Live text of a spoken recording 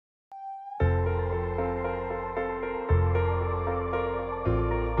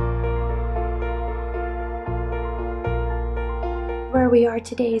we are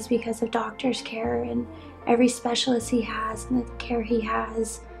today is because of doctor's care, and every specialist he has and the care he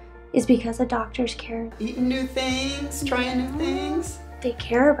has is because of doctor's care. Eating new things, trying new things. They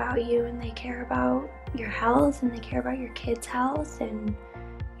care about you, and they care about your health, and they care about your kids' health and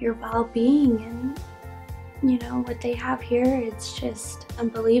your well-being, and you know what they have here, it's just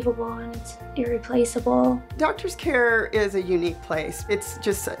unbelievable and it's irreplaceable. Doctor's Care is a unique place. It's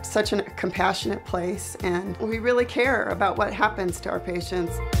just such a compassionate place, and we really care about what happens to our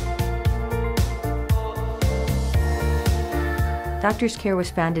patients. Doctor's Care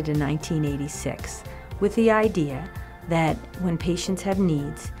was founded in 1986 with the idea that when patients have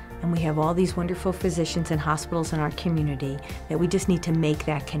needs, and we have all these wonderful physicians and hospitals in our community, that we just need to make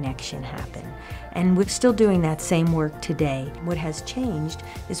that connection happen. And we're still doing that same work today. What has changed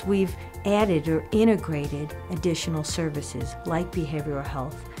is we've added or integrated additional services like behavioral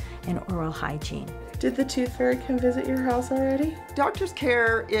health and oral hygiene. Did the Tooth Fairy come visit your house already? Doctor's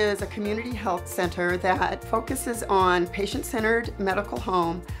Care is a community health center that focuses on patient-centered medical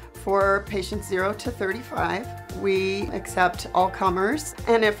home for patients 0 to 35. We accept all comers,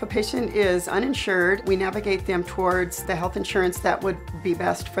 and if a patient is uninsured, we navigate them towards the health insurance that would be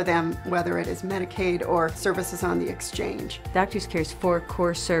best for them, whether it is Medicaid or services on the exchange. Doctor's Care's 4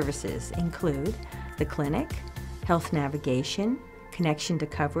 core services include the clinic, health navigation, connection to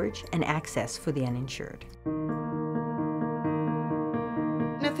coverage, and access for the uninsured.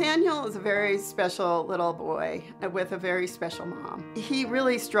 Nathaniel is a very special little boy with a very special mom. He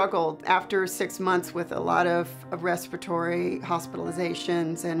really struggled after 6 months with a lot of respiratory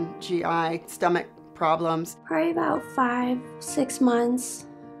hospitalizations and GI stomach problems. Probably about 5-6 months,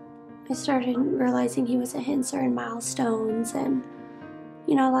 I started realizing he wasn't hitting certain milestones, and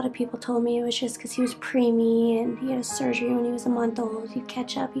you know, a lot of people told me it was just because he was preemie and he had a surgery when he was a month old. He'd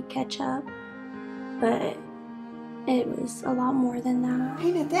catch up. But it was a lot more than that.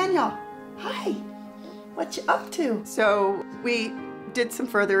 Hey Nathaniel, hi, what you up to? So we did some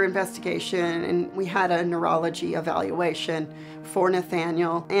further investigation, and we had a neurology evaluation for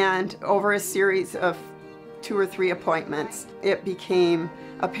Nathaniel, and over a series of 2 or 3 appointments, it became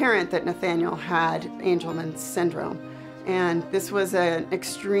apparent that Nathaniel had Angelman syndrome. And this was an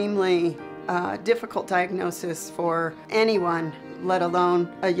extremely difficult diagnosis for anyone, let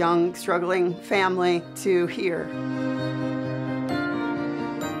alone a young, struggling family, to hear.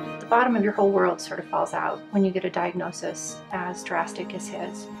 The bottom of your whole world sort of falls out when you get a diagnosis as drastic as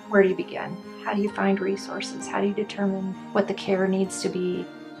his. Where do you begin? How do you find resources? How do you determine what the care needs to be?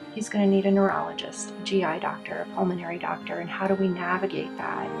 He's going to need a neurologist, a GI doctor, a pulmonary doctor, and how do we navigate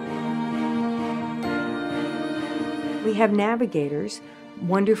that? We have navigators,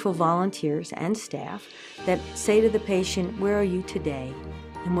 wonderful volunteers and staff that say to the patient, where are you today?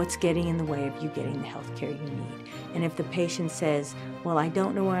 And what's getting in the way of you getting the health care you need? And if the patient says, well, I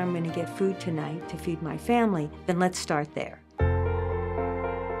don't know where I'm going to get food tonight to feed my family, then let's start there.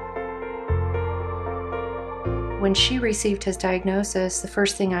 When she received his diagnosis, the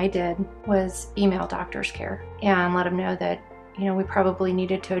first thing I did was email Doctor's Care and let him know that, you know, we probably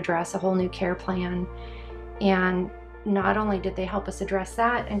needed to address a whole new care plan. And not only did they help us address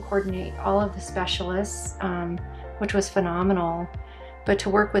that and coordinate all of the specialists, which was phenomenal, but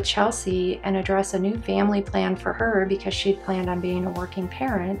to work with Chelsie and address a new family plan for her because she'd planned on being a working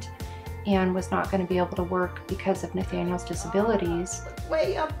parent and was not going to be able to work because of Nathaniel's disabilities.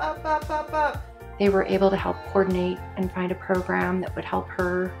 Way up. They were able to help coordinate and find a program that would help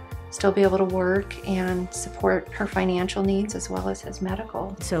her still be able to work and support her financial needs as well as his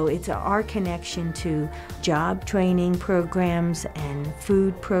medical. So it's our connection to job training programs and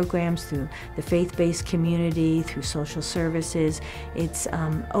food programs through the faith-based community, through social services. It's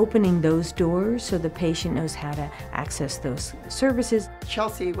opening those doors so the patient knows how to access those services.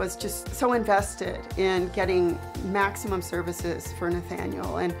 Chelsie was just so invested in getting maximum services for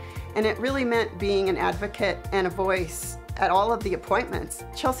Nathaniel, and it really meant being an advocate and a voice at all of the appointments.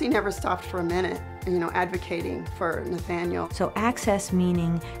 Chelsie never stopped for a minute, you know, advocating for Nathaniel. So access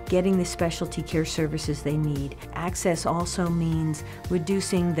meaning getting the specialty care services they need. Access also means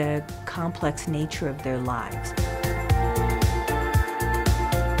reducing the complex nature of their lives.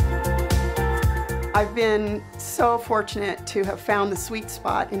 I've been so fortunate to have found the sweet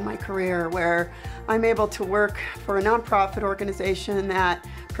spot in my career where I'm able to work for a nonprofit organization that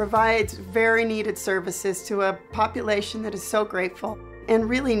provides very needed services to a population that is so grateful and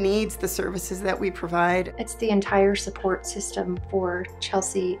really needs the services that we provide. It's the entire support system for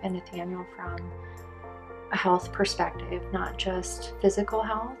Chelsie and Nathaniel from a health perspective, not just physical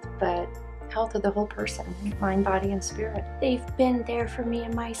health, but health of the whole person, mind, body, and spirit. They've been there for me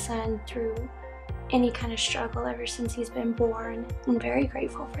and my son through any kind of struggle ever since he's been born. I'm very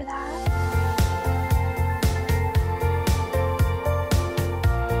grateful for that.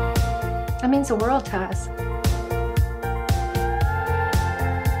 That means the world to us.